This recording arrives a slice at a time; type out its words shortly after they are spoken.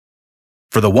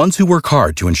For the ones who work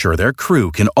hard to ensure their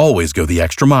crew can always go the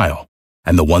extra mile,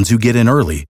 and the ones who get in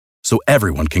early so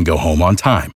everyone can go home on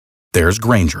time, there's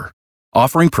Grainger,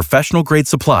 offering professional-grade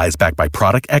supplies backed by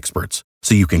product experts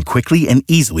so you can quickly and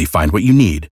easily find what you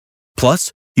need.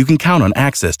 Plus, you can count on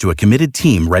access to a committed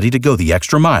team ready to go the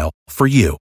extra mile for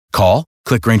you. Call,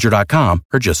 click Grainger.com,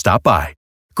 or just stop by.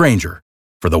 Grainger,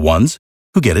 for the ones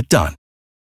who get it done.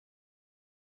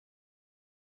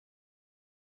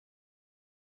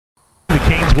 The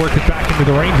Canes work it back into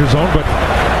the Ranger zone, but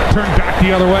turned back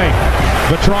the other way.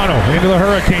 Vetrano into the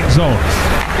Hurricane zone.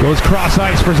 Goes cross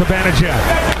ice for Zibanejad.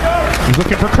 He's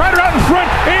looking for Kreider out in front.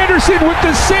 Andersen with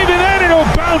the save, and then it'll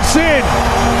bounce in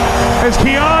as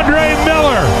Keandre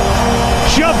Miller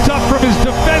jumped up from his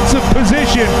defensive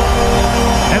position.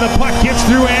 And the puck gets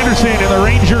through Andersen, and the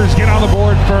Rangers get on the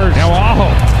board first. Now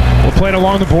Aho will play it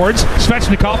along the boards.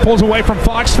 Svechnikov pulls away from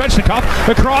Fox. Svechnikov,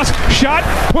 the cross, shot,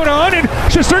 put on, and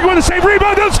Shesterkin with a save,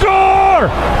 rebound, they'll score!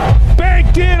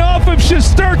 Banked in off of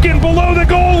Shesterkin below the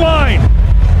goal line.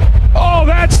 Oh,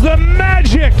 that's the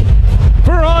magic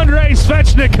for Andrei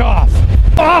Svechnikov.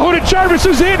 Aho to Jarvis,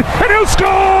 who's in, and he'll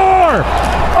score!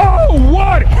 Oh,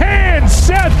 what hands,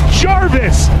 Seth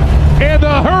Jarvis! And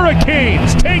the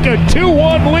Hurricanes take a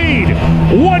 2-1 lead.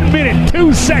 1 minute,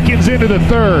 2 seconds into the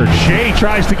third. Shea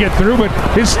tries to get through, but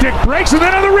his stick breaks, and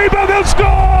then on the rebound, they'll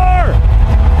score!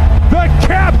 The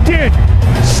captain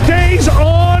stays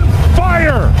on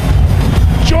fire.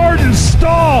 Jordan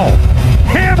Staal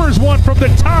hammers one from the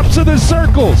tops of the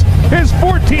circles. His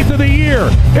 14th of the year.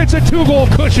 It's a 2-goal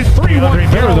cushion,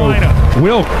 3-1 Carolina.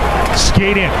 Will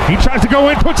skate in. He tries to go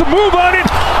in, puts a move on it.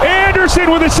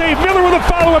 Andersen with a save. Miller with a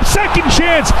follow-up. Second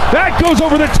chance. That goes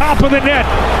over the top of the net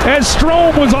as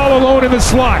Strome was all alone in the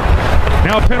slot.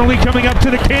 Now a penalty coming up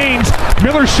to the Canes.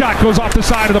 Miller's shot goes off the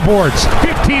side of the boards.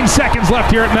 15 seconds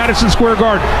left here at Madison Square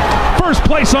Garden. First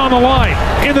place on the line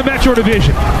in the Metro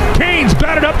Division. Canes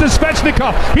batted up to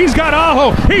Svechnikov. He's got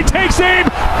Aho. He takes aim.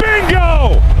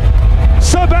 Bingo!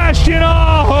 Sebastian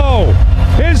Aho,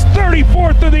 his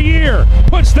 34th of the year,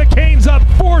 puts the Canes up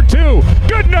 4-2.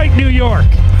 Good night, New York.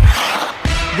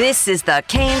 This is the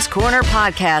Canes Corner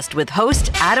Podcast with host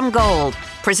Adam Gold.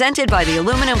 Presented by the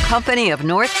Aluminum Company of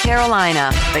North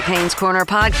Carolina. The Canes Corner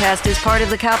Podcast is part of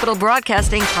the Capital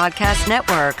Broadcasting Podcast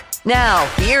Network. Now,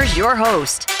 here's your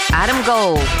host, Adam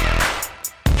Gold.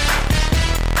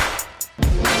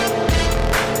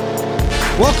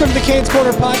 Welcome to the Canes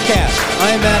Corner Podcast.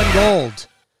 I am Adam Gold.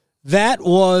 That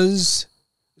was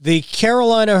the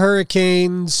Carolina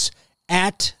Hurricanes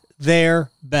at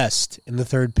their best in the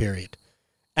third period.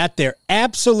 At their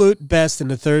absolute best in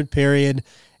the third period.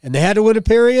 And they had to win a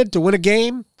period to win a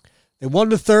game. They won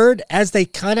the third, as they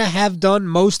kind of have done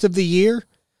most of the year.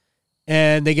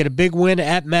 And they get a big win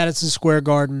at Madison Square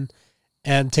Garden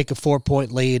and take a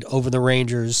 4-point lead over the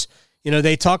Rangers. You know,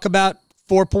 they talk about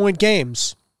 4-point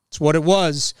games. It's what it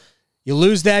was. You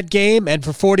lose that game, and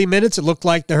for 40 minutes, it looked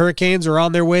like the Hurricanes are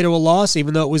on their way to a loss,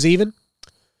 even though it was even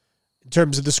in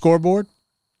terms of the scoreboard.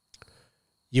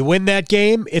 You win that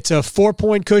game, it's a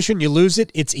 4-point cushion. You lose it,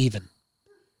 it's even.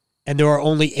 And there are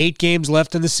only 8 games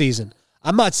left in the season.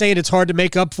 I'm not saying it's hard to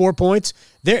make up 4 points.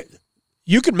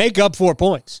 You can make up 4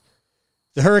 points.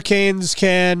 The Hurricanes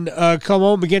can come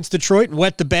home against Detroit and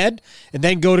wet the bed, and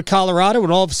then go to Colorado,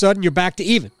 and all of a sudden you're back to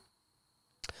even.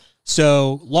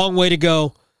 So, long way to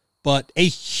go, but a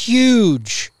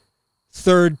huge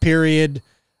third period,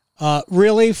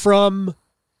 really from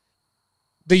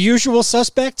the usual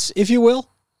suspects, if you will,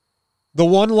 the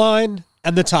one line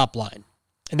and the top line.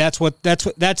 And that's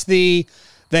the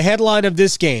headline of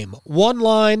this game. One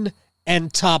line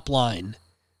and top line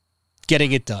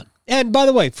getting it done. And by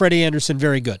the way, Freddie Andersen,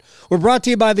 very good. We're brought to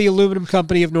you by the Aluminum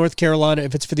Company of North Carolina.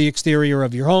 If it's for the exterior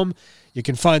of your home, you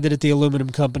can find it at the Aluminum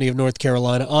Company of North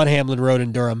Carolina on Hamlin Road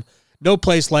in Durham. No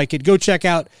place like it. Go check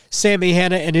out Sammy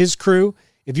Hanna and his crew.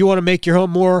 If you want to make your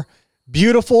home more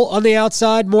beautiful on the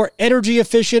outside, more energy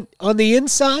efficient on the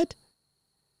inside,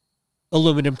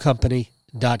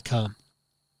 aluminumcompany.com.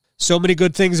 So many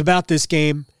good things about this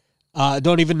game. I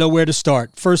don't even know where to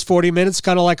start. First 40 minutes,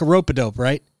 kind of like a rope-a-dope,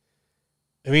 right?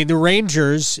 I mean, the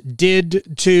Rangers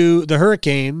did to the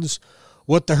Hurricanes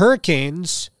what the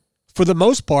Hurricanes, for the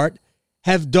most part,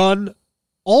 have done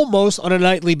almost on a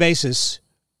nightly basis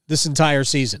this entire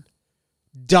season.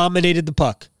 Dominated the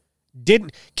puck.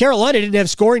 Carolina didn't have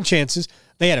scoring chances.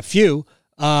 They had a few,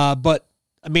 but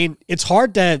I mean, it's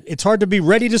hard to be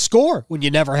ready to score when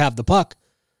you never have the puck.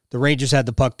 The Rangers had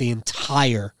the puck the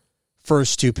entire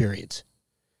first 2 periods.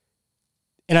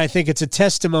 And I think it's a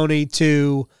testimony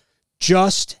to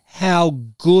just how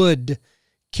good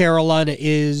Carolina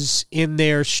is in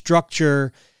their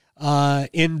structure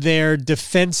in their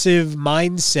defensive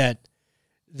mindset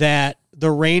that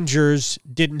the Rangers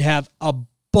didn't have a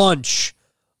bunch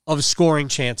of scoring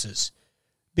chances.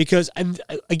 Because,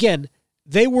 again,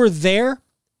 they were there,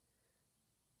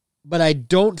 but I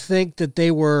don't think that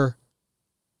they were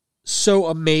so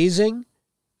amazing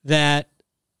that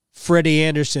Freddie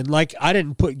Andersen, like I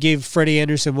didn't give Freddie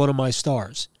Andersen one of my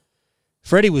stars.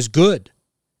 Freddie was good,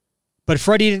 but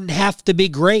Freddie didn't have to be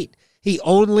great. He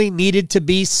only needed to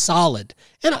be solid.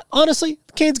 And honestly,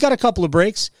 Canes got a couple of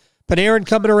breaks. Panarin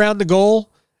coming around the goal.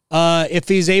 If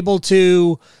he's able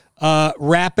to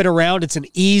wrap it around, it's an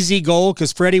easy goal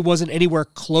because Freddie wasn't anywhere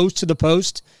close to the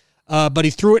post, but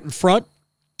he threw it in front,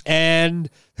 and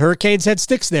Hurricanes had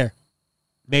sticks there.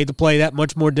 Made the play that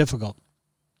much more difficult.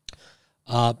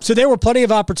 So there were plenty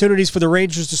of opportunities for the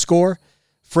Rangers to score.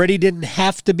 Freddie didn't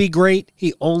have to be great.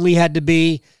 He only had to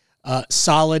be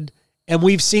solid. And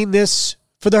we've seen this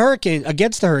for the Hurricanes,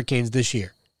 against the Hurricanes this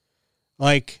year.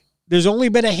 Like, there's only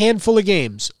been a handful of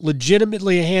games,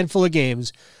 legitimately a handful of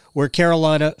games, where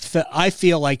Carolina, I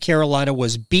feel like Carolina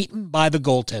was beaten by the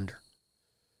goaltender.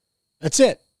 That's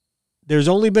it. There's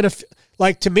only been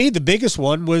to me, the biggest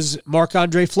one was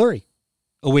Marc-Andre Fleury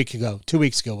a week ago, 2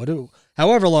 weeks ago,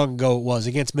 however long ago it was,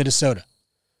 against Minnesota.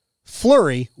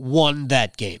 Fleury won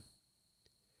that game.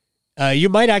 You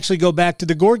might actually go back to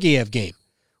the Georgiev game,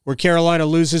 where Carolina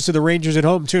loses to the Rangers at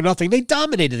home 2-0. They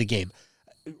dominated the game.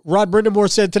 Rod Brindamore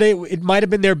said today it might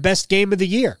have been their best game of the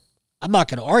year. I'm not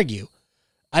going to argue.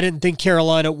 I didn't think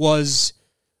Carolina was...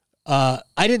 I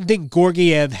didn't think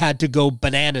Georgiev had to go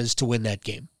bananas to win that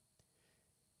game.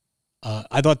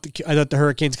 I thought the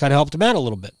Hurricanes kind of helped him out a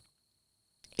little bit.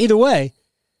 Either way,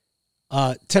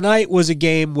 tonight was a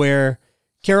game where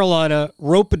Carolina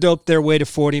rope-a-dope their way to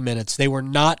 40 minutes. They were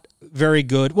not very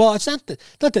good. Well, it's not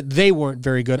that they weren't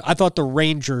very good. I thought the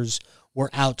Rangers were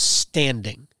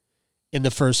outstanding in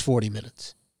the first 40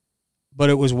 minutes. But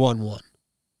it was 1-1.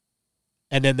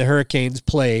 And then the Hurricanes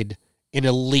played an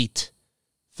elite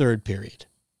third period.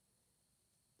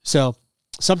 So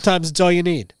sometimes it's all you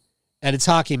need. And it's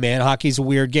hockey, man. Hockey's a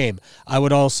weird game. I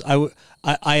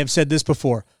have said this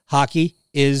before. Hockey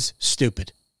is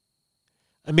stupid.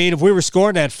 I mean, if we were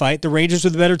scoring that fight, the Rangers were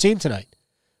the better team tonight.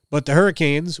 But the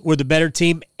Hurricanes were the better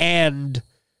team and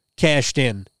cashed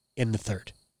in the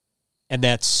third. And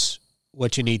that's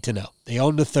what you need to know. They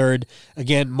own the third.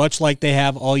 Again, much like they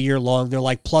have all year long. They're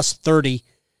like plus 30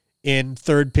 in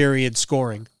third period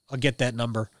scoring. I'll get that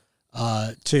number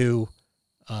to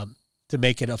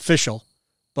make it official.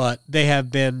 But they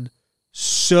have been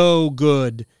so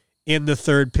good in the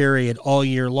third period all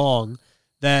year long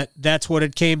that's what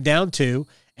it came down to.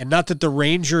 And not that the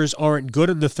Rangers aren't good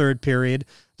in the third period.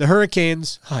 The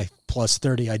Hurricanes, plus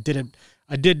 30. I did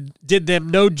them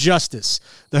no justice.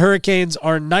 The Hurricanes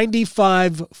are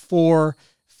 95 for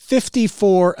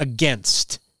 54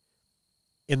 against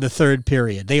in the third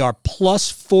period. They are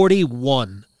plus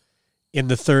 41 in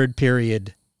the third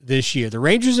period this year. The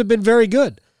Rangers have been very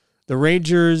good. The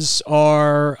Rangers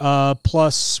are now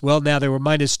they were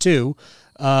 -2.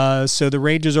 So the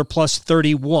Rangers are plus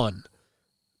 31.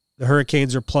 The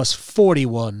Hurricanes are plus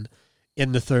 41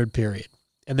 in the third period.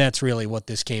 And that's really what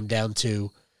this came down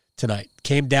to tonight.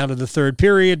 Came down to the third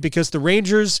period because the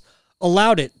Rangers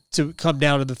allowed it to come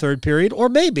down to the third period, or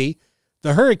maybe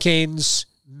the Hurricanes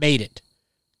made it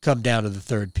come down to the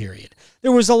third period.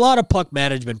 There was a lot of puck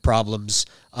management problems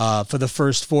for the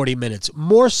first 40 minutes,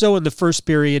 more so in the first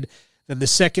period than the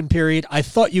second period. I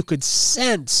thought you could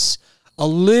sense a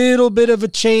little bit of a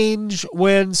change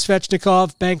when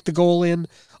Svechnikov banked the goal in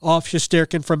off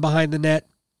Shesterkin from behind the net.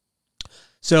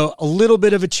 So a little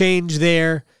bit of a change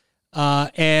there,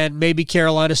 and maybe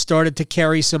Carolina started to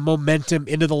carry some momentum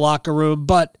into the locker room.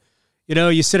 But,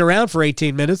 you sit around for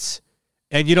 18 minutes,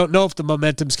 and you don't know if the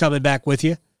momentum's coming back with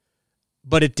you.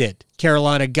 But it did.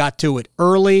 Carolina got to it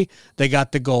early. They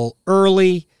got the goal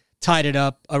early, tied it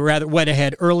up, went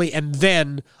ahead early, and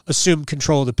then assumed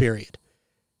control of the period.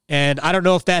 And I don't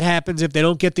know if that happens if they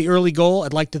don't get the early goal.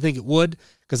 I'd like to think it would,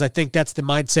 because I think that's the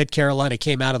mindset Carolina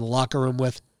came out of the locker room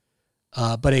with.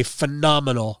 But a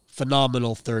phenomenal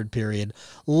third period.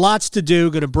 Lots to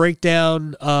do. Going to break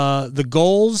down the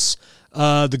goals,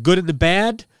 the good and the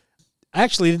bad. I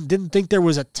actually didn't think there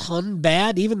was a ton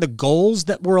bad. Even the goals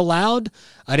that were allowed,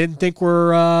 I didn't think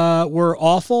were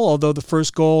awful, although the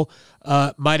first goal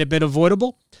might have been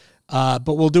avoidable. But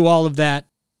we'll do all of that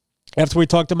after we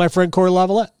talk to my friend Corey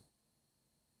Lavalette.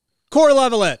 Corey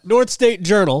Lavalette, North State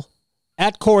Journal,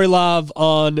 at Corey Lav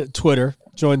on Twitter,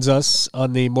 joins us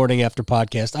on the Morning After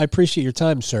podcast. I appreciate your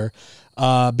time, sir.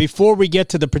 Before we get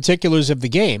to the particulars of the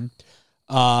game,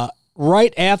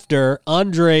 right after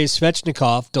Andrei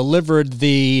Svechnikov delivered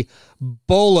the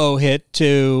bolo hit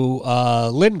to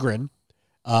Lindgren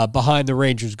behind the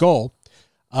Rangers' goal.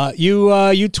 You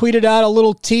tweeted out a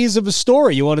little tease of a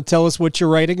story. You want to tell us what you're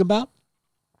writing about?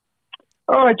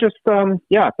 Oh, I just,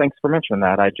 thanks for mentioning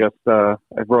that. I just, I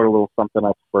wrote a little something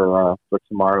up for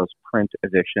tomorrow's print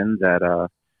edition that,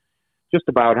 just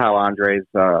about how Andrei's,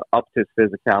 upped his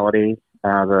physicality,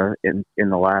 in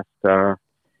the last,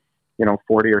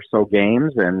 40 or so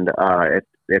games. And,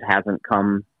 it hasn't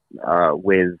come,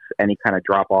 with any kind of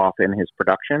drop off in his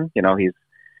production.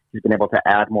 He's been able to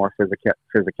add more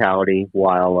physicality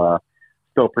while,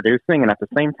 still producing. And at the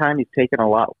same time, he's taken a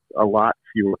lot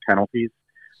fewer penalties.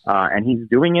 And he's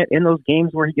doing it in those games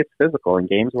where he gets physical. In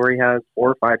games where he has 4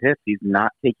 or 5 hits, he's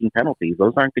not taking penalties.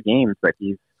 Those aren't the games that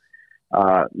he's,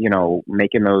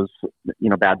 making those,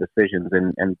 bad decisions.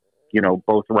 And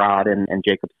both Rod and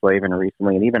Jacob Slavin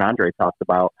recently, and even Andrei talked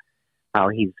about how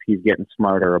he's getting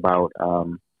smarter about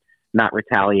not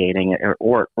retaliating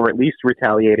or at least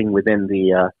retaliating within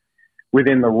the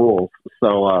rules.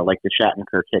 So like the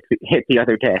Shattenkirk hit the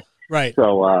other day. Right.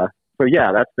 So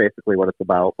yeah, that's basically what it's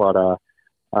about. But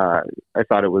I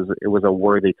thought it was a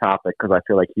worthy topic because I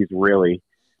feel like he's really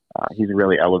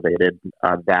elevated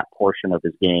that portion of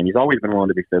his game. He's always been willing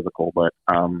to be physical, but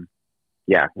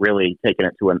really taking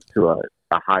it to a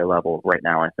high level right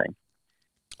now, I think.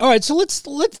 All right, so let's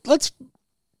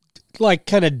like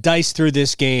kind of dice through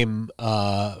this game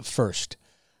first.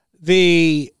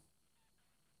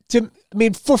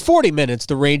 For 40 minutes,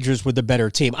 the Rangers were the better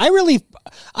team. I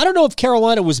don't know if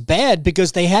Carolina was bad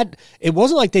because it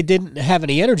wasn't like they didn't have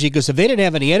any energy, because if they didn't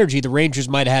have any energy, the Rangers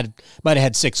might have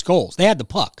had 6 goals. They had the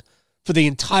puck for the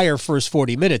entire first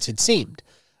 40 minutes, it seemed.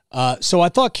 So I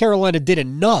thought Carolina did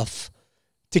enough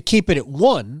to keep it at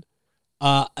 1.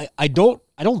 I don't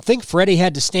think Freddie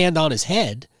had to stand on his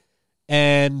head,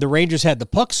 and the Rangers had the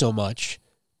puck so much.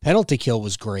 Penalty kill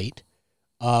was great.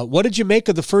 What did you make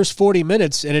of the first 40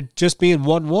 minutes and it just being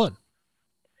 1-1?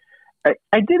 I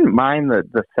didn't mind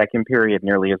the second period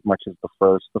nearly as much as the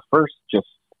first. The first, just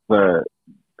the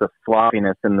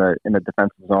sloppiness in the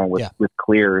defensive zone with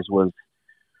clears was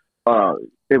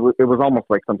it was almost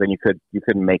like something you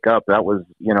couldn't make up. That was,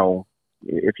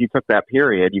 if you took that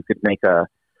period, you could make a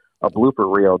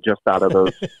blooper reel just out of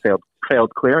those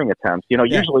failed clearing attempts.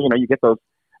 Usually, you get those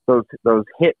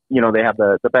hit, they have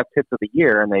the best hits of the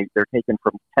year, and they're taken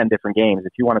from 10 different games.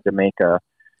 If you wanted to make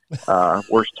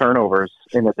worst turnovers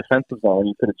in the defensive zone,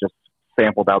 you could have just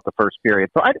sampled out the first period.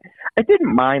 So I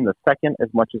didn't mind the second as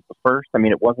much as the first. I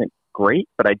mean, it wasn't great,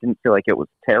 but I didn't feel like it was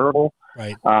terrible.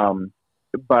 Right.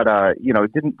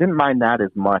 Didn't mind that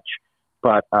as much.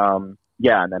 But and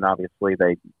then obviously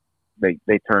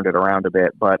they turned it around a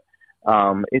bit. But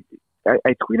I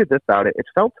tweeted this out. It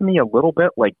felt to me a little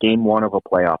bit like game 1 of a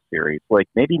playoff series. Like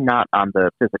maybe not on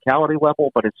the physicality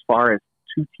level, but as far as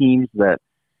two teams that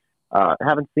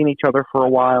haven't seen each other for a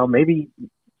while, maybe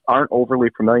aren't overly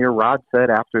familiar. Rod said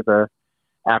after the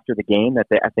game that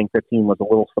I think the team was a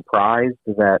little surprised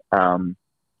that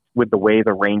with the way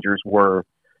the Rangers were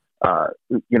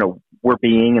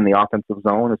being in the offensive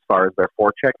zone as far as their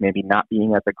forecheck, maybe not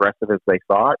being as aggressive as they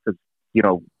thought. Because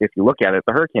if you look at it,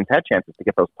 the Hurricanes had chances to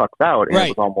get those pucks out, and It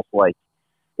was almost like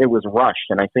it was rushed.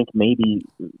 And I think maybe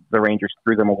the Rangers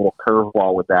threw them a little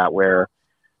curveball with that, where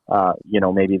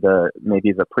maybe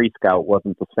the pre-scout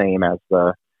wasn't the same as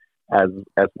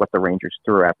what the Rangers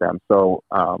threw at them. So,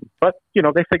 but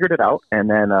they figured it out, and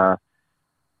then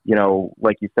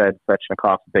like you said,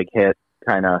 Svechnikov's big hit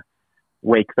kind of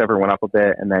wakes everyone up a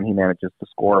bit, and then he manages to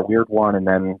score a weird one, and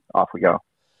then off we go.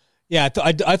 Yeah,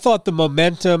 I thought the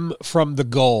momentum from the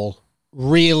goal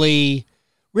really,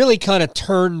 really kind of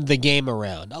turned the game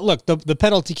around. Look, the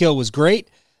penalty kill was great.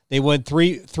 They went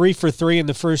 3 for 3 in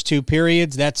the first 2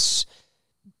 periods. That's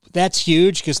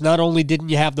huge, because not only didn't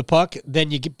you have the puck, then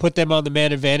you put them on the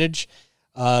man advantage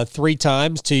 3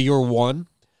 times to your 1.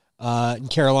 And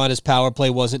Carolina's power play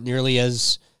wasn't nearly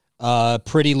as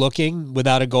pretty looking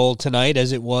without a goal tonight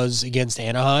as it was against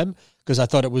Anaheim, because I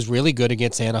thought it was really good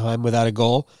against Anaheim without a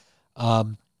goal.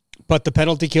 But the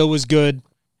penalty kill was good.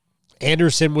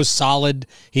 Andersen was solid.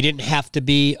 He didn't have to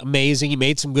be amazing. He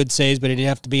made some good saves, but he didn't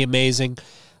have to be amazing.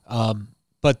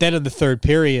 But then in the third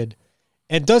period,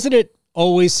 and doesn't it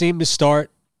always seem to start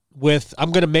with,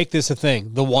 I'm going to make this a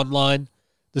thing, the 1 line,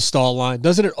 the Staal line?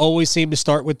 Doesn't it always seem to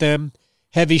start with them?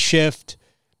 Heavy shift.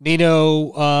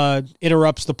 Nino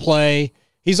interrupts the play.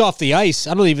 He's off the ice.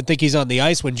 I don't even think he's on the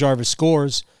ice when Jarvis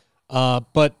scores.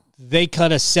 But they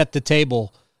kind of set the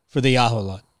table for the Aho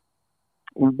line.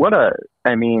 What an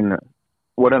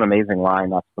amazing line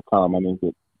that's become. I mean,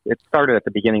 it started at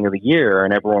the beginning of the year,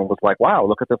 and everyone was like, "Wow,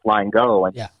 look at this line go!"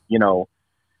 And you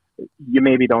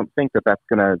maybe don't think that that's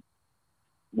going to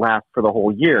last for the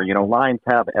whole year. Lines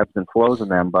have ebbs and flows in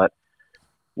them, but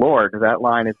Lord, that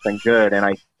line has been good, and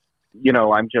I'm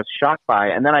just shocked by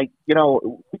it. And then we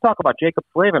talk about Jacob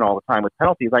Slavin all the time with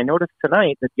penalties. I noticed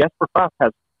tonight that Jesper Fast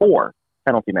has 4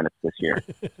 penalty minutes this year,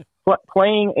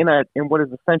 playing in what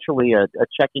is essentially a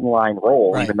checking line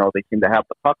role, right, even though they seem to have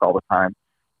the puck all the time.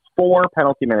 4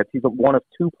 penalty minutes. He's one of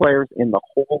 2 players in the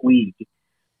whole league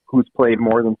who's played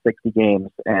more than 60 games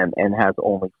and has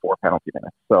only 4 penalty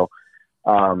minutes. So,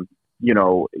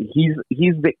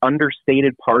 he's the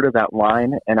understated part of that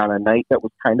line. And on a night that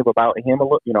was kind of about him,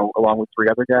 along with 3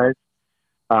 other guys,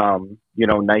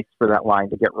 nice for that line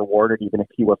to get rewarded, even if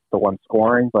he was the one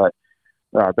scoring. But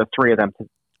the 3 of them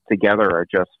together are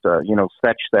just,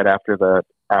 Svech said after the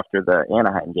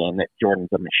Anaheim game that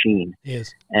Jordan's a machine.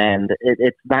 Yes. And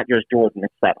it's not just Jordan,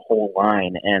 it's that whole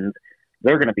line. And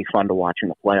they're going to be fun to watch in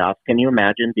the playoffs. Can you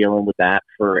imagine dealing with that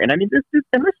this is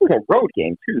a road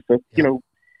game too. So,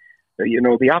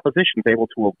 yeah, the opposition's able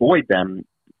to avoid them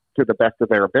to the best of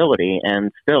their ability,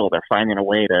 and still they're finding a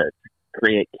way to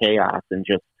create chaos and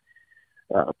just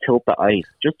tilt the ice.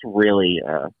 Just really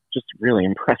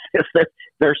impressive.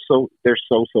 They're so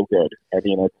good. I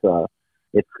mean,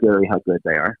 it's scary how good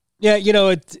they are. Yeah,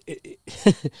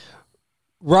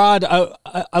 Rod,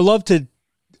 I love to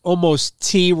almost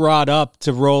tee Rod up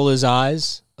to roll his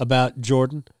eyes about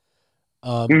Jordan.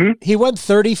 He went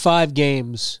 35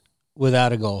 games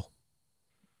without a goal.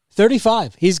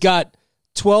 35. He's got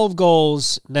 12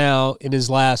 goals now in his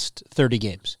last 30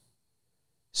 games.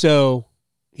 So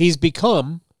he's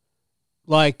become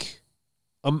the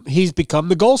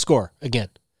goal scorer again,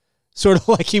 sort of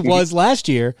like he was last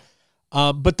year.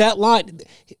 But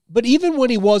even when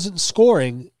he wasn't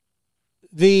scoring,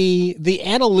 the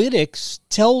analytics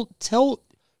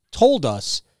told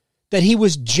us that he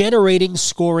was generating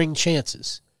scoring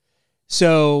chances.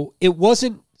 So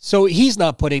he's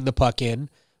not putting the puck in.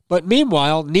 But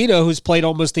meanwhile, Nino, who's played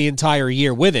almost the entire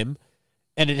year with him,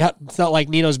 and it's not like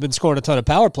Nino's been scoring a ton of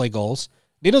power play goals.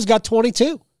 Nino's got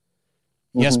 22.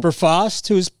 Jesper Fast,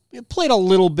 who's played a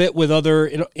little bit with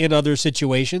in other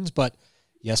situations, but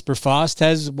Jesper Fast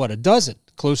has, a dozen,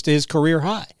 close to his career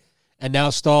high. And now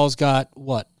Staal's got,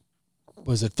 13?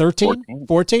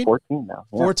 14? 14 now.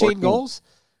 Yeah, 14 goals.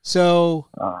 So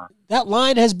that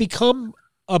line has become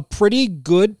a pretty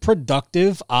good,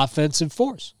 productive offensive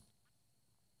force.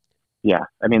 Yeah,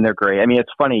 I mean, they're great. I mean, it's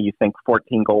funny, you think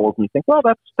 14 goals, and you think, well,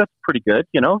 that's pretty good.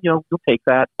 You'll take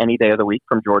that any day of the week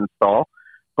from Jordan Staal.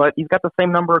 But he's got the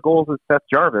same number of goals as Seth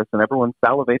Jarvis, and everyone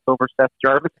salivates over Seth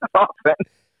Jarvis' offense.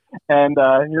 And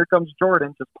here comes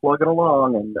Jordan just plugging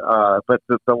along. And but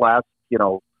the last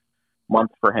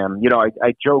month for him,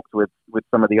 I joked with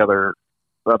some of the other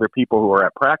people who were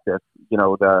at practice.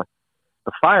 The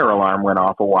fire alarm went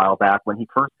off a while back when he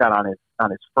first got on his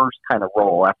first kind of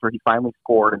roll. After he finally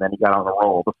scored and then he got on the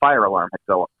roll, the fire alarm had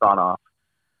gone off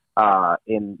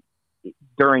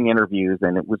during interviews,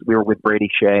 and we were with Brady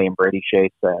Shea, and Brady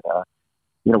Shea said,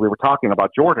 we were talking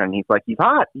about Jordan, and he's like, he's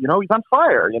hot, he's on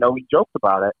fire, he joked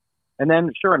about it. And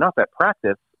then sure enough, at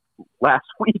practice last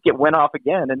week, it went off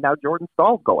again, and now Jordan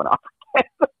Staal's going off again.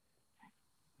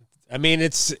 I mean,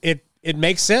 it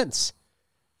makes sense.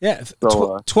 Yeah,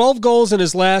 12 goals in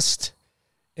his last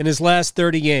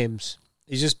 30 games.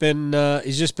 He's just been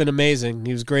amazing.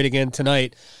 He was great again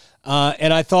tonight,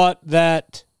 and I thought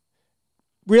that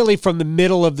really from the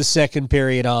middle of the second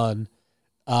period on,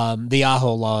 the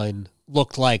Aho line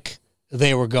looked like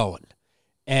they were going,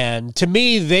 and to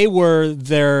me they were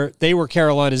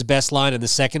Carolina's best line in the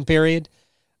second period,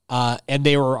 and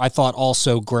they were, I thought,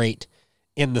 also great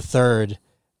in the third.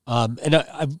 And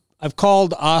I've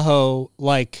called Aho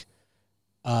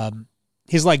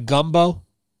he's like gumbo.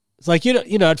 It's like,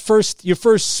 at first, your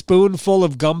first spoonful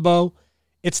of gumbo,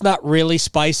 it's not really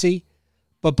spicy,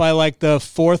 but by the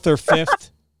 4th or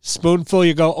 5th spoonful,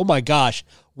 you go, oh my gosh,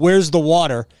 where's the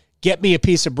water? Get me a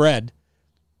piece of bread.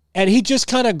 And he just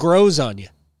kind of grows on you.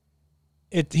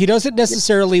 He doesn't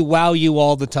necessarily wow you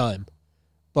all the time,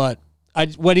 but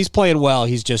when he's playing well,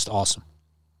 he's just awesome.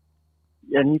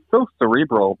 And he's so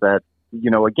cerebral that,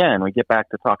 again, we get back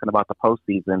to talking about the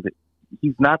postseason.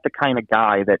 He's not the kind of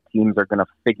guy that teams are going to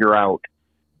figure out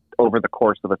over the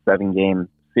course of a 7-game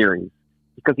series,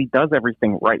 because he does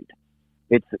everything right.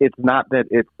 It's not that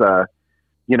it's, I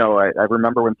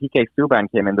remember when PK Subban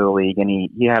came into the league, and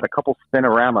he had a couple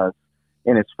spinoramas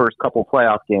in his first couple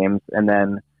playoff games, and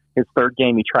then his third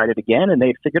game he tried it again, and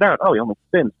they figured out, he only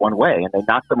spins one way, and they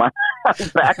knocked him on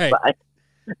his backside. Right.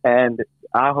 And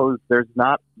Aho's, there's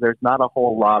not a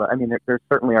whole lot of, I mean, there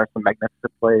certainly are some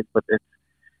magnificent plays, but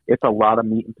it's a lot of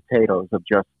meat and potatoes of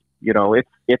just,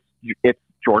 it's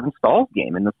Jordan Stahl's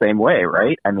game in the same way,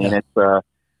 right? I mean, it's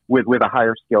with a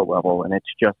higher skill level, and it's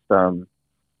just,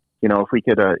 if we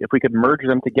could merge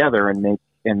them together and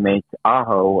make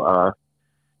Aho,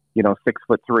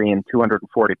 6'3" and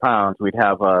 240 pounds, we'd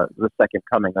have the second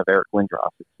coming of Eric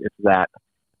Lindros. It's that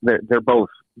they're both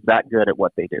that good at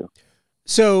what they do.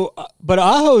 So, but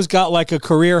Aho's got like a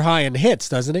career high in hits,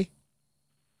 doesn't he?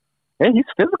 Yeah, he's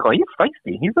physical. He's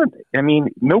feisty.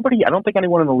 I don't think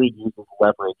anyone in the league uses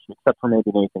leverage, except for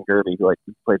maybe Nathan Gerby, who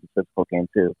plays a physical game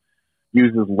too,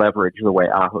 uses leverage the way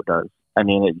Aho does. I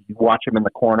mean, you watch him in the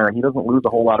corner, he doesn't lose a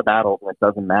whole lot of battles, and it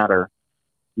doesn't matter,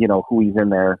 who he's in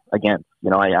there against.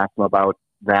 I asked him about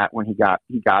that when he got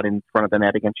in front of the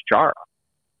net against Chara.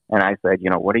 And I said,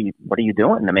 what are you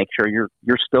doing to make sure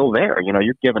you're still there?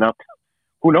 You're giving up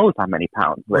who knows how many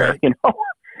pounds there, right.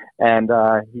 And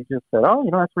he just said,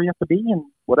 that's where you have to be, and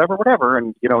whatever.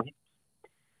 And,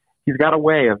 he's got a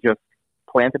way of just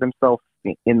planted himself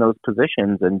in those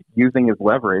positions and using his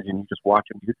leverage, and you just watch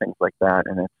him do things like that.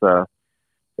 And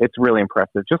it's really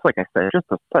impressive. Just like I said, just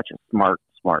such a smart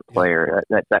player.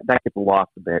 That gets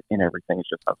lost a bit in everything. It's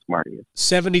just how smart he is.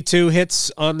 72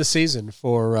 hits on the season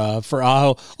for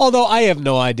Aho. Although I have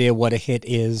no idea what a hit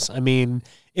is. I mean,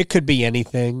 it could be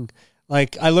anything.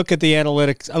 Like, I look at the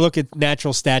analytics, I look at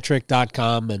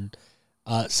naturalstattrick.com, and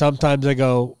sometimes I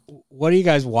go, what are you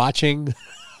guys watching?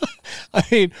 I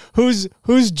mean,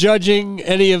 who's judging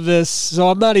any of this? So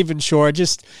I'm not even sure.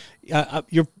 Just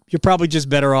you're probably just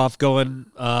better off going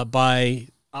by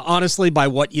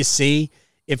what you see,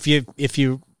 if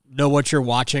you know what you're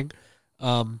watching,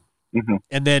 and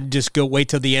then just go wait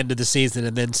till the end of the season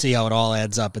and then see how it all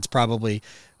adds up. It's probably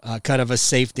kind of a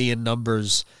safety in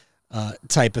numbers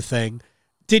type of thing.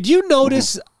 Did you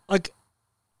notice, like,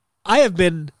 I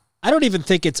don't even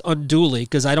think it's unduly,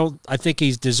 because I think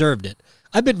he's deserved it.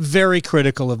 I've been very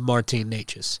critical of Martin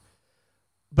Necas,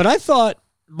 but I thought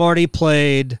Marty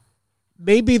played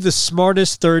maybe the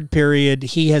smartest third period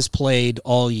he has played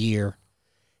all year.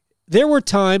 There were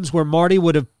times where Marty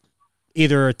would have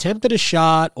either attempted a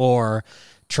shot or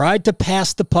tried to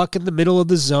pass the puck in the middle of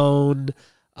the zone,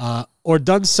 or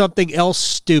done something else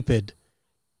stupid.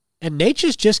 And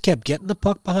Necas just kept getting the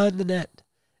puck behind the net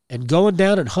and going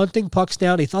down and hunting pucks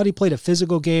down. He thought he played a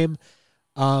physical game.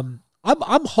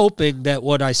 I'm hoping that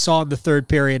what I saw in the third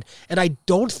period, and I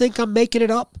don't think I'm making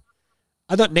it up,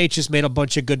 I thought Necas made a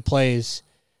bunch of good plays,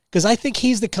 because I think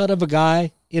he's the kind of a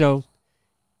guy,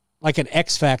 like an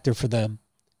X factor for them,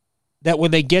 that when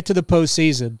they get to the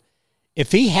postseason,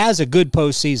 if he has a good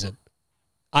postseason,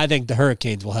 I think the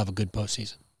Hurricanes will have a good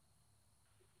postseason.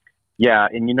 Yeah,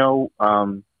 and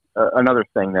another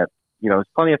thing that, there's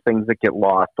plenty of things that get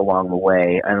lost along the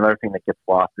way. And another thing that gets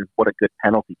lost is what a good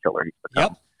penalty killer he's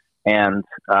become. Yep. And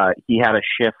he had a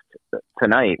shift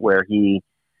tonight where he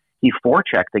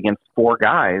forechecked against four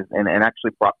guys and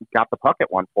actually got the puck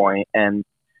at one point and,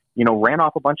 ran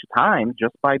off a bunch of time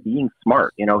just by being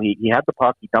smart. He had the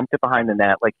puck, he dumped it behind the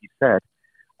net, like you said,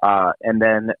 and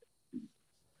then,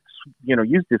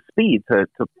 used his speed to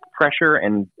pressure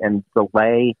and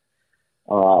delay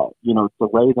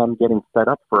them getting set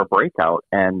up for a breakout.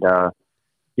 And,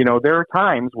 there are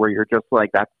times where you're just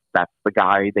like, that's the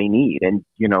guy they need. And,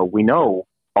 we know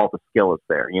all the skill is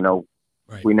there.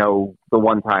 Right. We know the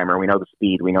one-timer, we know the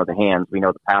speed, we know the hands, we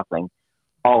know the passing,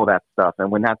 all of that stuff. And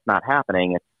when that's not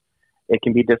happening, it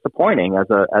can be disappointing as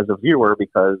a viewer,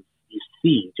 because you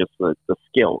see just the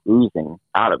skill oozing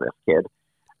out of this kid.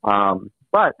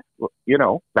 But,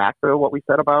 back to what we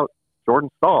said about Jordan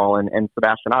Staal and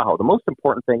Sebastian Aho, the most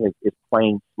important thing is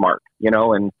playing smart,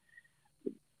 and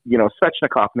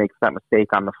Svechnikov makes that mistake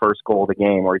on the first goal of the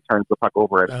game where he turns the puck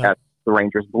over at the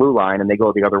Rangers' blue line and they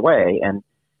go the other way and,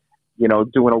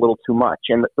 doing a little too much.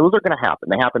 And those are going to happen.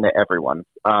 They happen to everyone.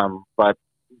 But,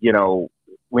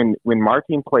 when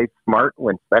Martin plays smart,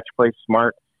 when Svech plays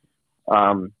smart,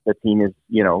 the team is,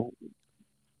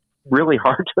 really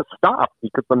hard to stop,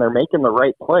 because when they're making the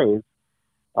right plays,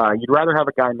 you'd rather have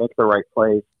a guy make the right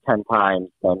plays 10 times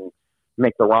than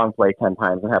make the wrong play 10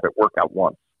 times and have it work out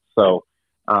once. So,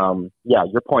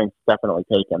 your point's definitely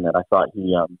taken, that I thought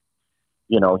he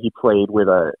played with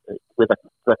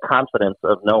the confidence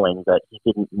of knowing that he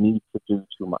didn't need to do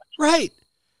too much. Right.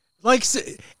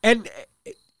 And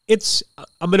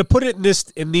I'm going to put it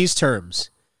in these terms.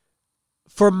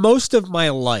 For most of my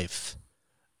life,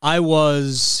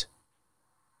 I'll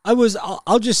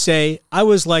just say I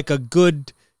was like a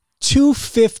good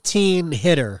 215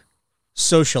 hitter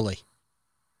socially.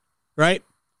 Right?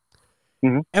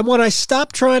 Mm-hmm. And when I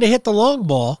stopped trying to hit the long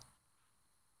ball,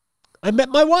 I met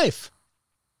my wife.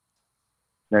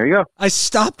 There you go. I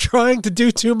stopped trying to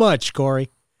do too much, Corey.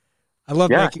 I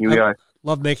love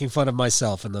love making fun of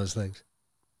myself and those things.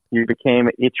 You became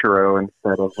Ichiro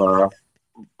instead of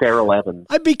Darrell Evans.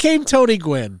 I became Tony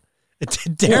Gwynn.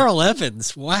 Darrell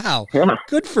Evans. Wow. Yeah.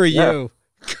 Good for you.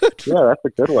 Yeah, that's a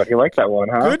good one. You like that one,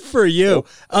 huh? Good for you.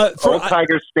 Old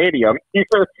Tiger Stadium.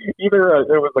 Either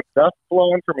there was a gust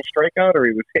blowing from a strikeout, or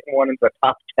he was hitting one in the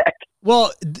top deck.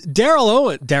 Well, Darrell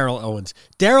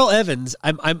Evans.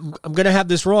 I'm going to have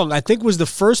this wrong. I think was the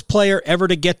first player ever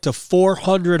to get to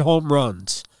 400 home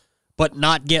runs, but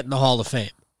not get in the Hall of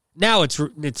Fame. Now it's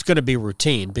going to be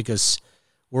routine because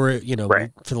we're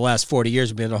for the last 40 years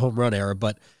we've been in a home run era.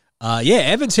 But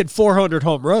Evans hit 400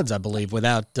 home runs, I believe,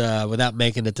 without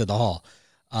making it to the Hall.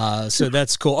 So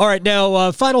that's cool. All right,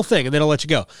 now final thing, and then I'll let you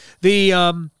go.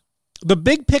 The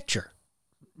big picture.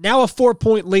 Now a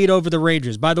 4-point lead over the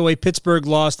Rangers. By the way, Pittsburgh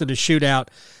lost in a shootout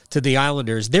to the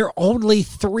Islanders. They're only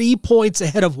 3 points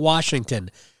ahead of Washington.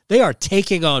 They are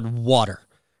taking on water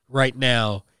right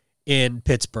now in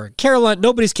Pittsburgh. Carolina,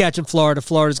 nobody's catching Florida.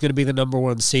 Florida's going to be the number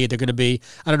 1 seed. They're going to be,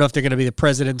 I don't know if they're going to be the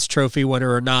President's Trophy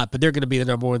winner or not, but they're going to be the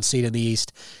number 1 seed in the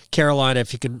East. Carolina,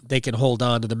 if they can hold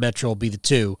on to the Metro, will be the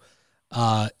 2.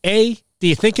 A, do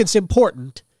you think it's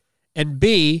important? And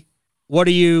B,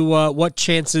 what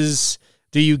chances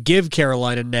do you give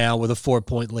Carolina now with a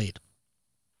 4-point lead?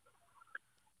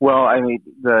 Well, I mean,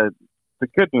 the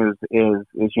good news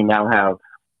is you now have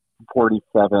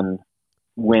 47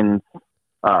 wins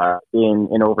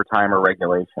in overtime or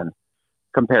regulation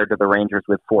compared to the Rangers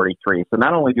with 43. So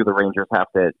not only do the Rangers have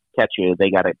to catch you, they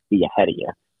got to be ahead of you.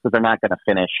 So they're not going to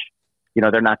finish,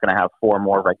 they're not going to have 4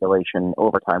 more regulation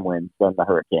overtime wins than the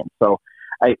Hurricanes. So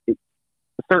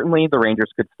certainly the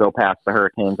Rangers could still pass the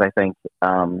Hurricanes, I think,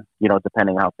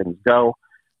 depending how things go.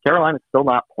 Carolina's still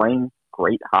not playing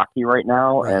great hockey right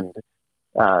now, right. And,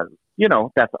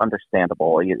 that's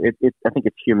understandable. I think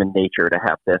it's human nature to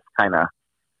have this kind of,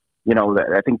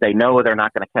 I think they know they're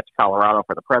not going to catch Colorado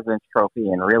for the President's Trophy,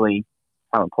 and really,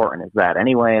 how important is that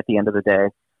anyway at the end of the day?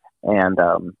 And,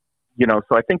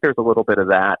 so I think there's a little bit of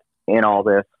that in all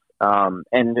this.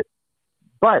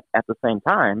 But at the same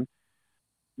time,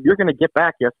 you're going to get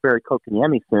back Jesperi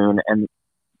Kotkaniemi soon, and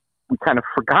we kind of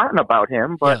forgotten about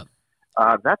him, but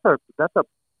that's a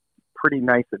pretty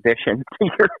nice addition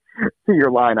to your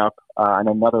lineup, and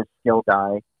another skill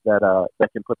guy that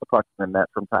can put the puck in the net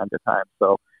from time to time.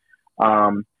 So,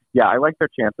 I like their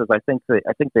chances. I think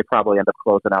they probably end up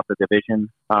closing out the division.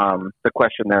 The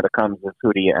question there that comes is,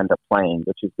 who do you end up playing,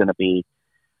 which is going to be,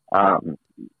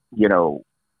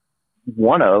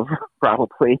 one of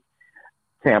probably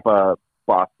Tampa,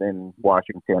 Boston,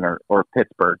 Washington, or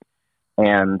Pittsburgh.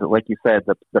 And like you said,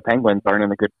 the Penguins aren't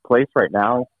in a good place right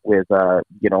now with,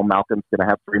 Malcolm's going to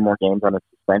have 3 more games on his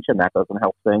suspension. That doesn't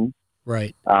help things.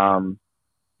 Right.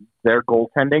 Their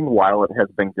goaltending, while it has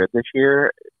been good this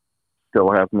year,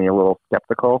 still has me a little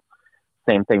skeptical.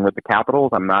 Same thing with the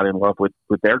Capitals. I'm not in love with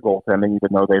their goaltending, even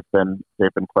though they've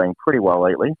been playing pretty well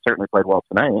lately. Certainly played well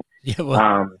tonight. Yeah,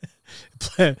 well,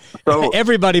 so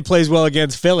everybody plays well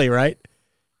against Philly, right?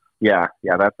 Yeah,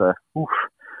 that's a. Oof.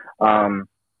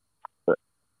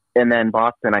 And then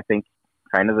Boston, I think,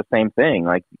 kind of the same thing.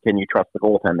 Like, can you trust the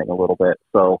goaltending a little bit?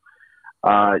 So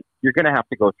you're going to have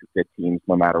to go through good teams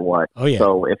no matter what. Oh yeah.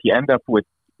 So if you end up with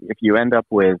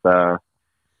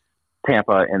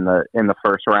Tampa in the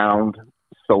first round,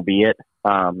 so be it.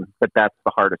 But that's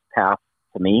the hardest path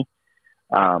to me.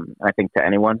 I think to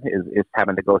anyone is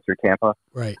having to go through Tampa.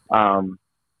 Right.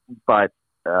 But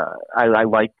I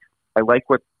like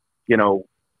what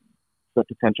the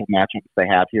potential matchups they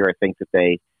have here. I think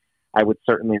that I would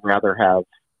certainly rather have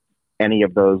any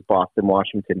of those Boston,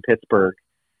 Washington, Pittsburgh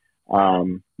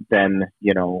than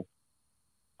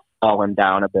falling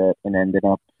down a bit and ended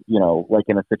up, like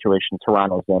in a situation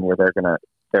Toronto's in where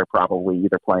they're probably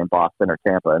either playing Boston or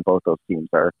Tampa, and both those teams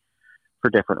are, for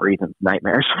different reasons,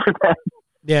 nightmares for them.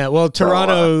 Yeah, well,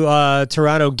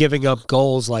 Toronto giving up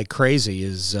goals like crazy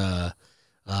is they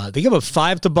give up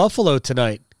 5 to Buffalo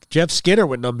tonight. Jeff Skinner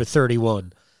with number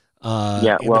 31. In a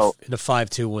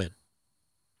 5-2 win.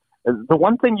 The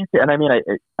one thing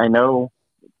I know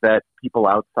that people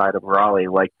outside of Raleigh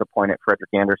like to point at Freddie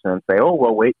Andersen and say, "Oh,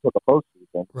 well, wait till the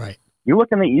postseason." Right. You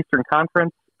look in the Eastern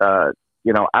Conference,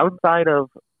 outside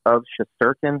of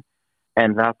Shesterkin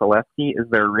and Vasilevsky, is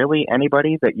there really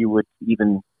anybody that you would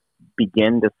even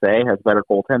begin to say has better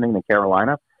goaltending than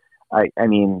Carolina? I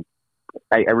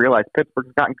realize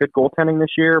Pittsburgh's gotten good goaltending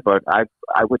this year, but I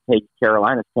would take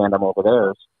Carolina's tandem over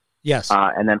theirs. Yes.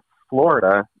 And then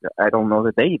Florida, I don't know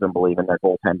that they even believe in their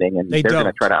goaltending, and they're going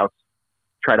to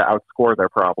try to outscore their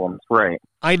problems. Right.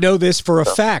 I know this for a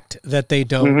fact that they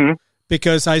don't,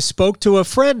 because I spoke to a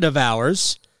friend of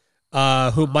ours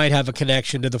who might have a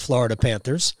connection to the Florida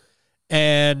Panthers,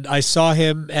 and I saw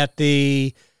him at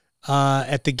the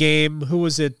game. Who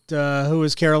was it? Who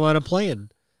was Carolina playing?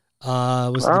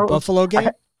 Was it the Buffalo game?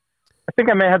 I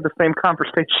think I may have the same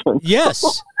conversation.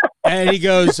 Yes. And he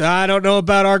goes, I don't know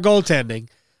about our goaltending.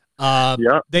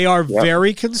 They are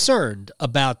very concerned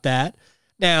about that.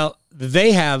 Now,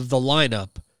 they have the lineup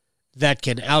that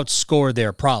can outscore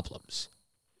their problems.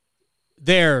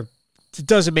 It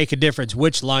doesn't make a difference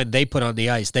which line they put on the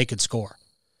ice. They could score.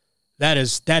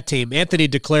 That team. Anthony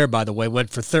Duclair, by the way,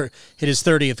 went for hit his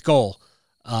 30th goal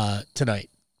tonight.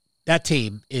 That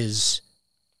team is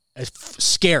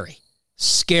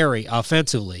scary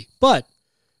offensively, but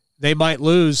they might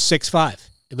lose 6-5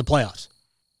 in the playoffs,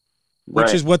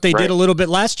 which is what they did a little bit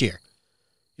last year.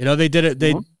 You know, they did it.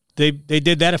 They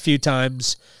did that a few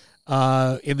times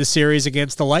in the series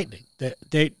against the Lightning.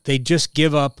 They just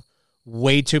give up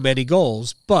way too many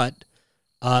goals, but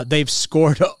they've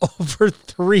scored over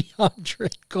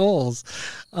 300 goals.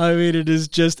 I mean, it is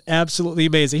just absolutely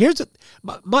amazing. Here's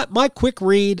my quick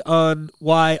read on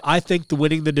why I think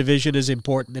winning the division is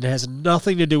important. It has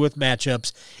nothing to do with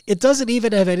matchups. It doesn't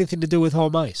even have anything to do with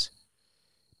home ice.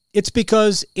 It's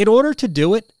because in order to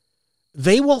do it,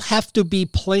 they will have to be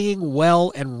playing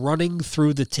well and running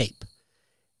through the tape.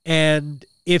 And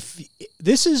if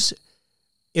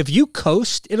you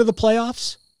coast into the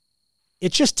playoffs,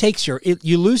 it just takes you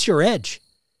lose your edge.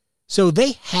 So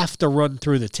they have to run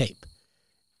through the tape.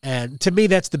 And to me,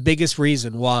 that's the biggest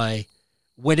reason why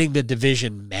winning the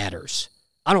division matters.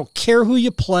 I don't care who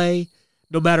you play.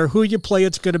 No matter who you play,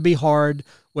 it's going to be hard,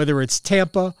 whether it's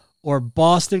Tampa or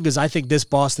Boston, because I think this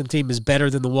Boston team is better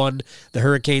than the one the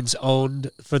Hurricanes owned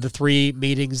for the 3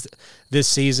 meetings this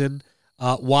season.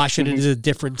 Washington is a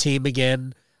different team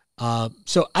again.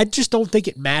 So I just don't think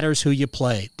it matters who you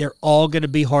play. They're all going to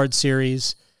be hard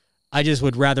series. I just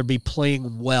would rather be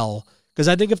playing well, because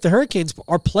I think if the Hurricanes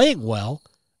are playing well,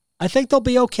 I think they'll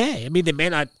be okay. I mean, they may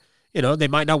not, they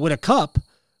might not win a cup,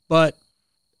 but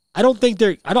I don't think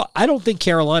I don't think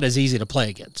Carolina is easy to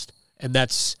play against. And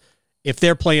that's if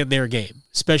they're playing their game,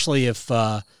 especially if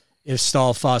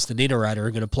Staal, Faust, and Niederreiter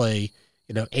are going to play,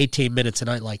 18 minutes a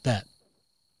night like that.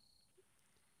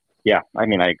 Yeah, I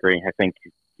mean, I agree. I think,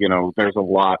 there's a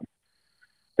lot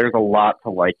to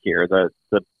like here.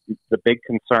 The big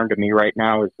concern to me right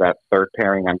now is that third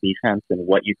pairing on defense and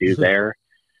what you do there,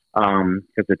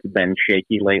 because it's been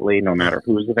shaky lately, no matter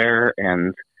who's there.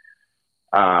 And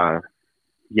I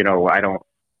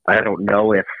don't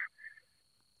know if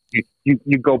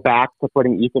you go back to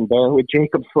putting Ethan Bear with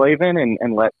Jacob Slavin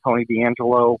and let Tony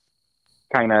DeAngelo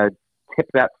kind of tip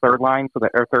that third line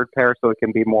or third pair so it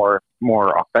can be more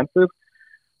offensive.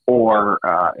 Or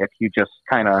if you just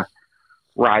kind of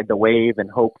ride the wave and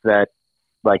hope that,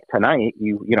 like tonight,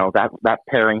 that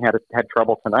pairing had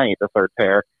trouble tonight, the third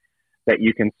pair, that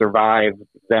you can survive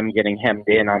them getting hemmed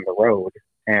in on the road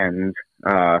and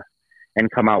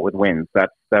come out with wins.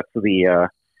 That's the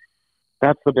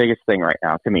biggest thing right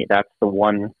now to me. That's the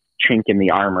one chink in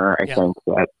the armor I think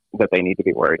that they need to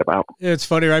be worried about. It's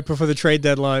funny, right before the trade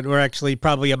deadline, or actually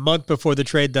probably a month before the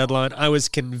trade deadline, I was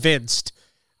convinced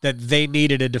that they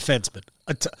needed a defenseman,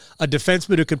 a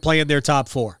defenseman who could play in their top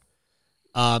 4,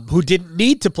 who didn't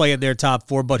need to play in their top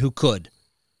 4, but who could.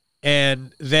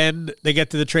 And then they get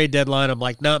to the trade deadline. I'm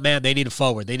like, no, man, they need a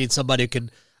forward. They need somebody who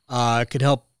can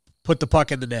help put the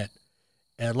puck in the net.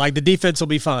 And like the defense will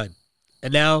be fine.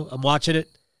 And now I'm watching it.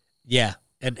 Yeah.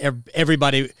 And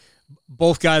everybody,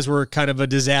 both guys were kind of a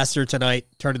disaster tonight,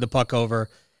 turning the puck over.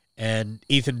 And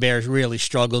Ethan Bears really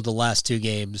struggled the last 2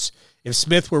 games. If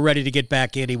Smith were ready to get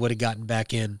back in, he would have gotten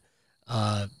back in.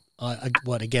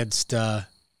 Against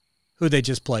who they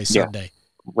just played Sunday?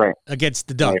 Yeah, right. Against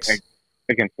the Ducks. Right.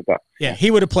 Against the Ducks. Yeah,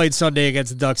 he would have played Sunday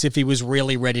against the Ducks if he was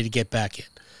really ready to get back in.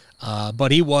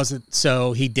 But he wasn't,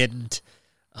 so he didn't.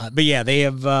 But yeah, they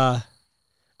have. I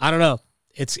don't know.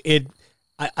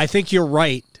 I think you're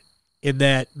right in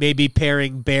that maybe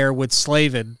pairing Bear with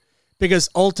Slavin, because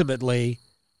ultimately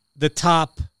the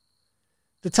top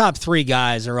 3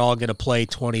 guys are all going to play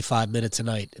 25 minutes a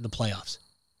night in the playoffs.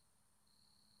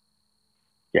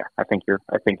 Yeah, I think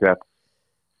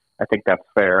that's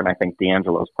fair, and I think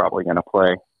DeAngelo's probably going to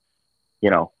play,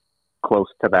 close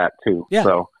to that too. Yeah.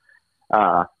 So,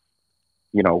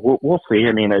 we'll see.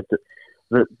 I mean,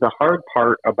 the hard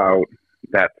part about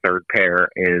that third pair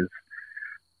is,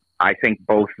 I think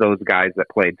both those guys that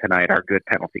played tonight are good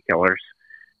penalty killers,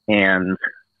 and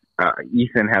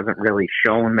Ethan hasn't really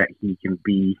shown that he can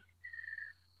be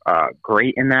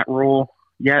great in that role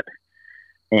yet.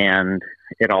 And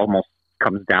it almost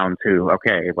comes down to,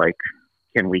 okay, like,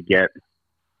 can we get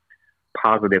enough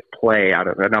positive play out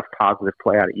of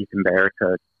Ethan Bear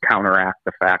to counteract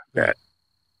the fact that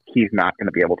he's not going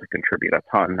to be able to contribute a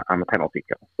ton on the penalty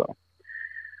kill. So,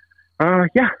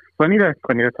 plenty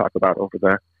to talk about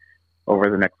over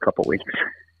the next couple weeks.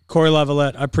 Corey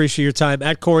Lavalette, I appreciate your time.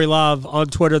 At Corey Lav on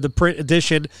Twitter, the print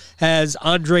edition has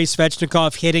Andrei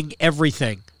Svechnikov hitting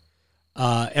everything.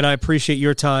 And I appreciate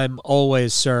your time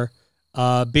always, sir.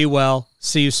 Be well.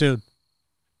 See you soon.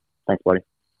 Thanks, buddy.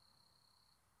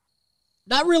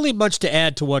 Not really much to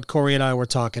add to what Corey and I were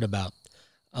talking about.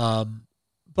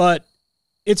 But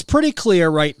it's pretty clear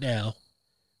right now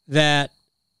that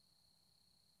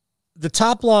the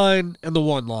top line and the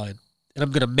one line, and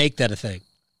I'm going to make that a thing,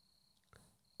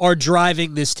 are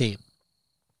driving this team.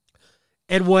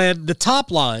 And when the top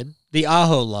line, the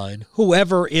Aho line,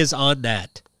 whoever is on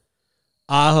that,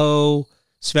 Aho,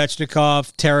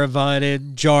 Svechnikov,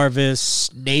 Teravainen, Jarvis,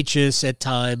 Necas at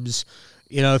times,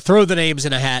 throw the names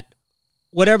in a hat,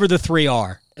 whatever the three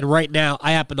are. And right now,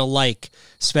 I happen to like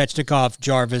Svechnikov,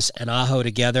 Jarvis, and Aho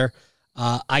together.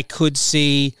 I could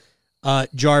see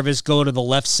Jarvis going to the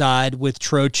left side with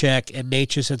Trocheck and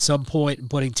Necas at some point and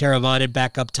putting Teravainen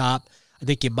back up top. I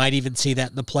think you might even see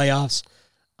that in the playoffs.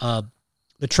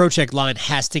 The Trocheck line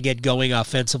has to get going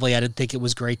offensively. I didn't think it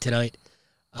was great tonight.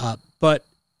 But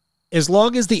as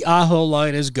long as the Aho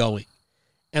line is going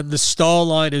and the Staal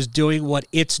line is doing what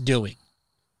it's doing,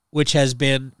 which has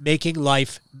been making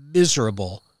life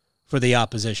miserable for the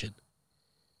opposition,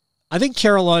 I think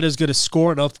Carolina is going to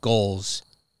score enough goals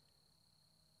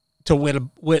to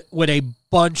win a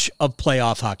bunch of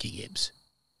playoff hockey games.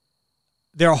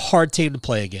 They're a hard team to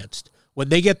play against. When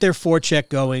they get their forecheck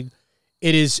going,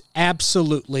 it is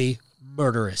absolutely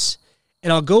murderous.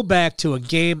 And I'll go back to a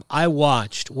game I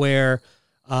watched where,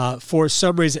 for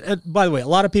some reason, and by the way, a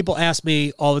lot of people ask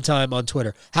me all the time on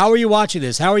Twitter, how are you watching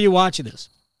this? How are you watching this?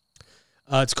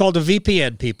 It's called a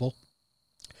VPN, people.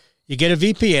 You get a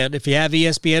VPN if you have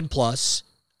ESPN Plus.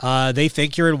 They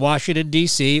think you're in Washington,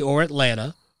 D.C. or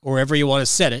Atlanta, or wherever you want to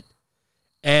set it,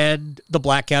 and the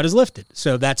blackout is lifted.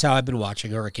 So that's how I've been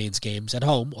watching Hurricanes games at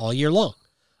home all year long.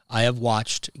 I have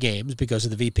watched games because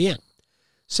of the VPN.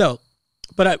 So,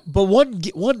 but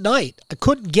one night I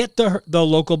couldn't get the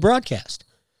local broadcast,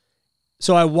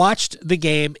 so I watched the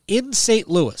game in St.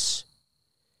 Louis,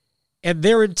 and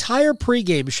their entire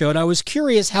pregame show. And I was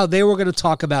curious how they were going to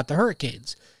talk about the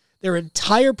Hurricanes. Their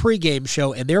entire pregame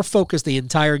show and their focus the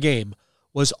entire game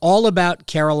was all about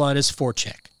Carolina's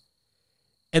forecheck.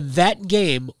 And that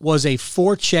game was a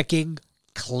forechecking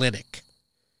clinic.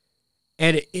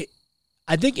 And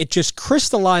I think it just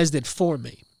crystallized it for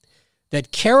me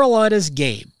that Carolina's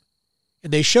game,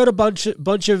 and they showed a bunch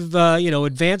of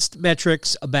advanced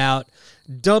metrics about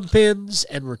dump-ins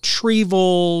and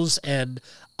retrievals and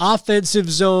offensive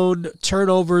zone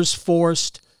turnovers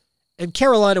forced, and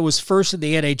Carolina was first in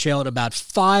the NHL in about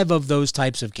 5 of those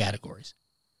types of categories.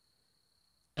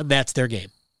 And that's their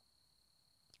game.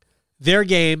 Their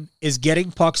game is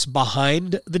getting pucks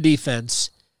behind the defense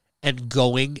and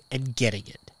going and getting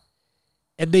it.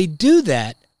 And they do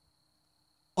that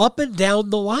up and down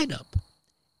the lineup.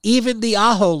 Even the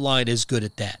Aho line is good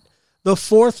at that. The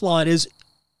fourth line is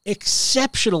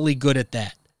exceptionally good at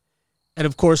that. And,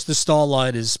 of course, the Staal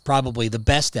line is probably the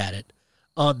best at it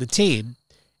on the team.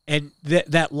 And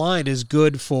that line is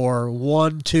good for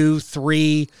 1, 2,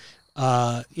 3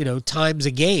 times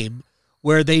a game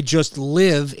where they just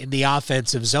live in the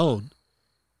offensive zone.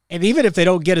 And even if they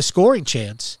don't get a scoring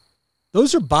chance,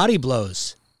 those are body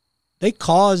blows. They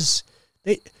cause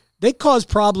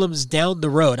problems down the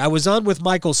road. I was on with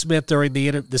Michael Smith during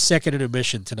the second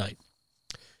intermission tonight.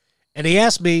 And he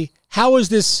asked me,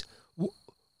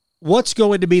 what's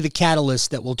going to be the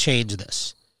catalyst that will change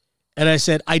this? And I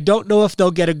said, I don't know if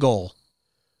they'll get a goal,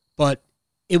 but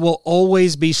it will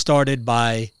always be started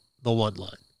by the one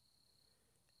line.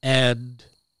 And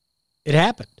it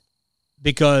happened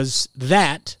because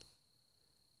that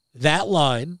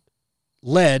line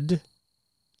led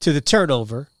to the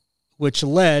turnover, which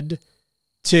led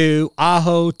to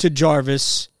Aho to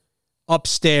Jarvis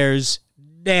upstairs,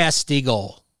 nasty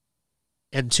goal,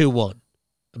 and 2-1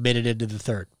 a minute into the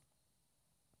third.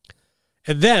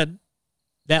 And then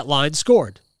that line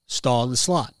scored, Staal in the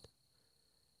slot.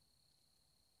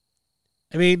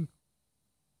 I mean,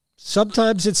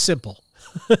 sometimes it's simple.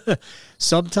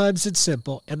 Sometimes it's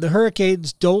simple. And the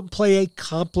Hurricanes don't play a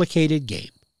complicated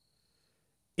game.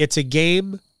 It's a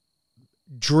game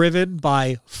driven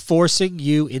by forcing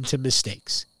you into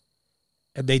mistakes.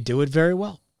 And they do it very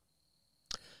well.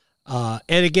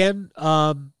 And again,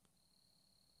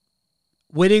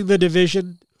 winning the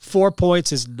division, 4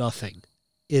 points is nothing.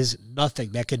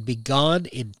 That could be gone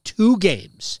in 2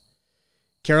 games.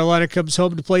 Carolina comes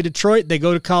home to play Detroit. They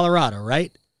go to Colorado,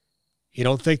 right? You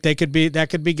don't think that could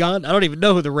be gone? I don't even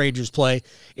know who the Rangers play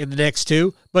in the next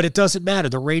 2, but it doesn't matter.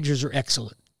 The Rangers are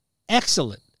excellent.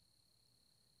 Excellent.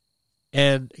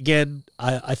 And again,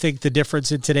 I think the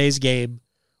difference in today's game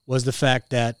was the fact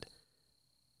that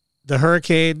the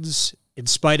Hurricanes, in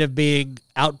spite of being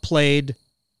outplayed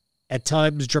at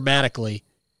times dramatically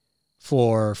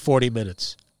for 40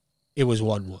 minutes, it was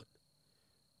 1-1.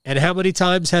 And how many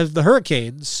times have the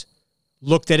Hurricanes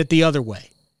looked at it the other way?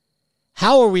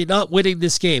 How are we not winning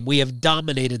this game? We have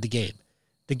dominated the game.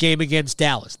 The game against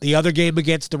Dallas. The other game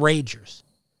against the Rangers.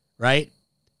 Right?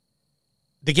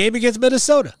 The game against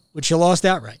Minnesota, which you lost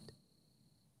outright.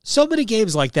 So many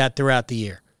games like that throughout the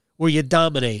year where you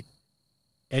dominate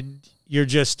and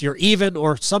you're even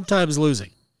or sometimes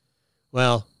losing.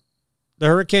 Well, the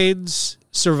Hurricanes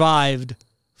survived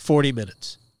 40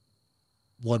 minutes.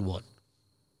 1-1.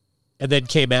 And then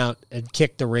came out and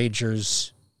kicked the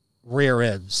Rangers' rear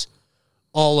ends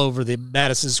all over the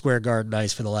Madison Square Garden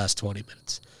ice for the last 20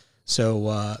 minutes.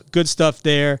 So good stuff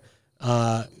there.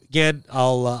 Again,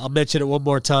 I'll mention it one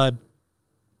more time.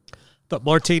 But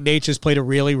Martin Necas played a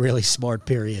really, really smart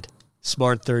period.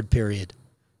 Smart third period.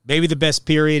 Maybe the best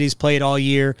period he's played all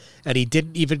year, and he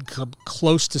didn't even come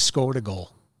close to scoring a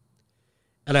goal.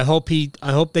 And I hope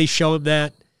they show him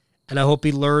that, and I hope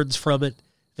he learns from it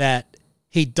that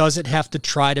he doesn't have to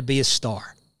try to be a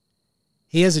star.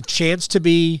 He has a chance to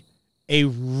be a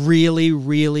really,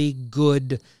 really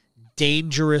good,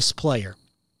 dangerous player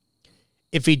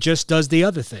if he just does the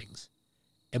other things.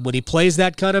 And when he plays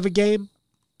that kind of a game,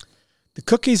 the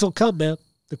cookies will come, man.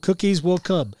 The cookies will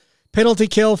come. Penalty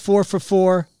kill, 4 for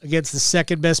 4 against the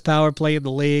second best power play in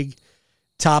the league.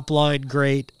 Top line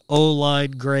great,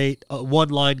 O-line great, one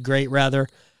line great rather.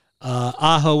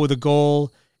 Aho with a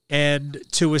goal and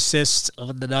 2 assists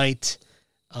on the night.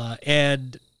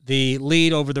 And the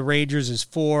lead over the Rangers is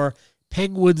 4.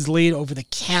 Penguins' lead over the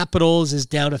Capitals is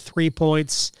down to 3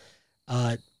 points.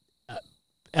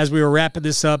 As we were wrapping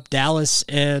this up, Dallas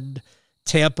and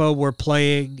Tampa were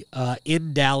playing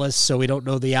in Dallas, so we don't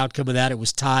know the outcome of that. It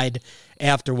was tied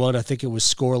after 1. I think it was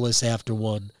scoreless after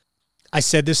 1. I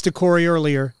said this to Corey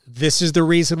earlier. This is the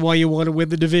reason why you want to win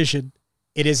the division.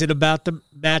 It isn't about the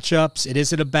matchups. It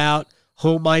isn't about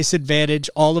home ice advantage.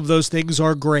 All of those things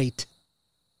are great.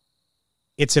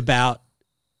 It's about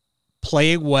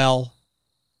playing well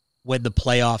when the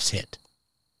playoffs hit.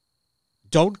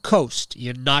 Don't coast.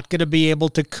 You're not going to be able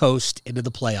to coast into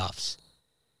the playoffs.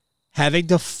 Having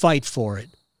to fight for it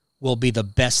will be the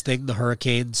best thing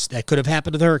that could have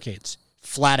happened to the Hurricanes.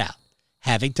 Flat out.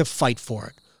 Having to fight for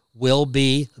it will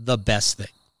be the best thing.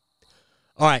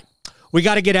 All right. We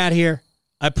got to get out of here.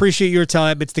 I appreciate your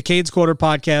time. It's the Canes Corner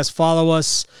Podcast. Follow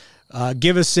us.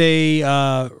 Give us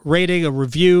a rating, a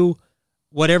review,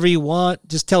 whatever you want.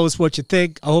 Just tell us what you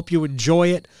think. I hope you enjoy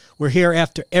it. We're here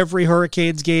after every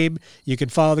Hurricanes game. You can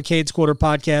follow the Canes Corner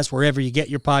Podcast wherever you get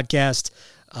your podcast.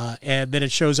 And then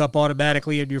it shows up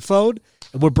automatically on your phone.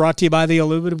 And we're brought to you by the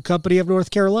Aluminum Company of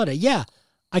North Carolina. Yeah,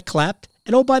 I clapped.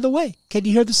 And oh, by the way, can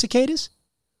you hear the cicadas?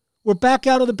 We're back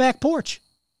out on the back porch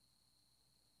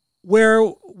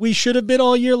where we should have been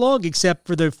all year long except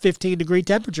for the 15-degree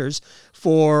temperatures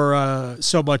for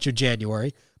so much of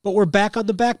January. But we're back on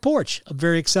the back porch. I'm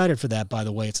very excited for that, by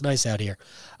the way. It's nice out here.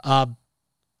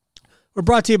 We're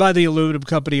brought to you by the Aluminum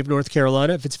Company of North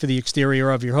Carolina. If it's for the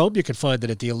exterior of your home, you can find it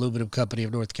at the Aluminum Company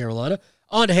of North Carolina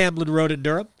on Hamlin Road in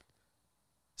Durham.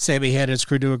 Sammy Hanna and his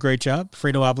crew do a great job.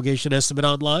 Free no obligation estimate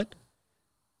online.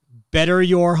 Better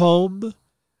your home.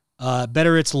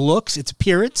 Better its looks, its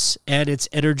appearance, and its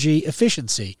energy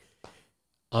efficiency.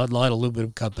 Online,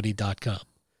 aluminumcompany.com.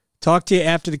 Talk to you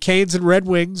after the Canes and Red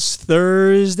Wings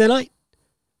Thursday night.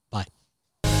 Bye.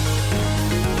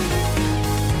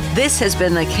 This has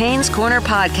been the Canes Corner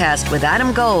Podcast with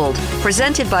Adam Gold,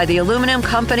 presented by the Aluminum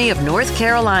Company of North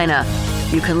Carolina.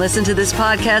 You can listen to this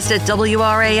podcast at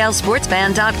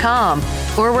WRALSportsFan.com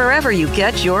or wherever you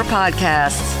get your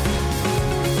podcasts.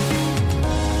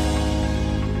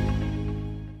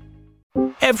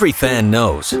 Every fan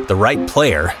knows the right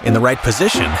player in the right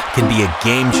position can be a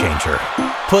game changer.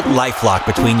 Put LifeLock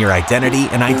between your identity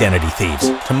and identity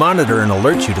thieves to monitor and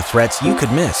alert you to threats you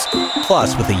could miss.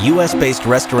 Plus, with a U.S.-based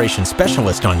restoration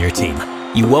specialist on your team,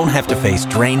 you won't have to face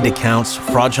drained accounts,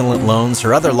 fraudulent loans,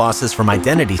 or other losses from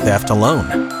identity theft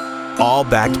alone. All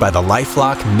backed by the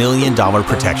LifeLock $1 Million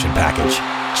Protection Package.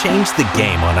 Change the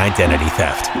game on identity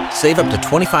theft. Save up to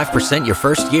 25% your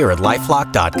first year at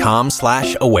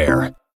LifeLock.com/aware.